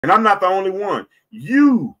And I'm not the only one.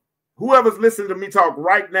 You, whoever's listening to me talk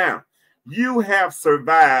right now, you have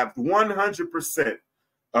survived 100%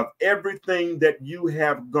 of everything that you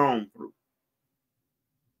have gone through.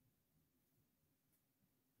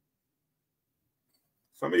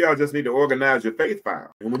 Some of y'all just need to organize your faith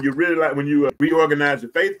file. And when you reorganize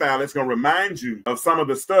your faith file, it's going to remind you of some of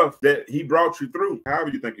the stuff that he brought you through. However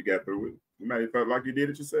you think you got through it. You might have felt like you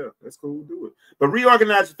did it yourself. That's cool. Do it. But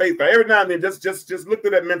reorganize your faith file. Every now and then, just look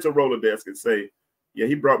through that mental Rolodex and say, yeah,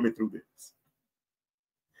 he brought me through this.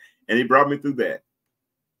 And he brought me through that.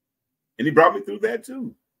 And he brought me through that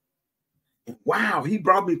too. And wow, he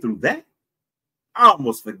brought me through that. I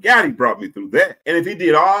almost forgot he brought me through that. And if he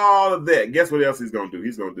did all of that, guess what else he's going to do?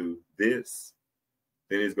 He's going to do this.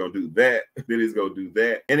 Then he's going to do that. Then he's going to do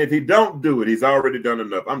that. And if he don't do it, he's already done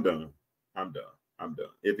enough. I'm done. I'm done. I'm done.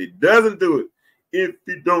 If he doesn't do it, if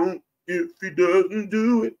he doesn't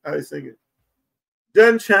do it, I sing it.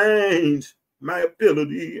 Doesn't change my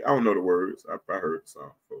ability. I don't know the words. I heard the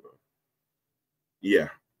song. Hold on. Yeah.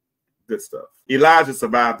 Good stuff. Elijah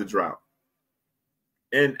survived the drought.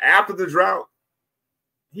 And after the drought,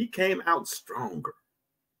 he came out stronger.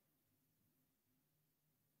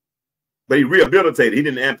 But he rehabilitated. He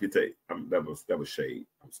didn't amputate. That was shade.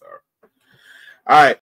 I'm sorry. All right.